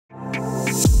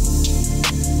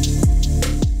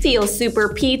Feel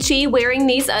super peachy wearing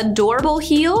these adorable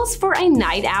heels for a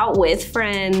night out with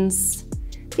friends.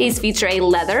 These feature a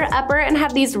leather upper and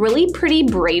have these really pretty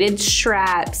braided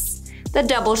straps. The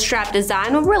double strap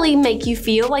design will really make you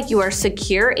feel like you are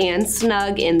secure and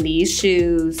snug in these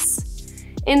shoes.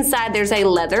 Inside there's a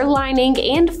leather lining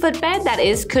and footbed that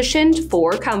is cushioned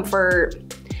for comfort.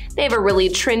 They have a really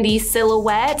trendy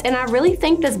silhouette, and I really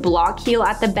think this block heel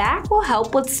at the back will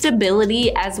help with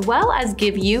stability as well as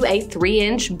give you a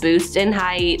 3-inch boost in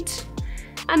height.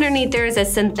 Underneath there is a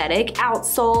synthetic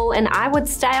outsole, and I would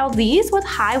style these with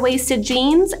high-waisted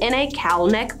jeans and a cowl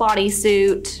neck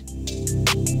bodysuit.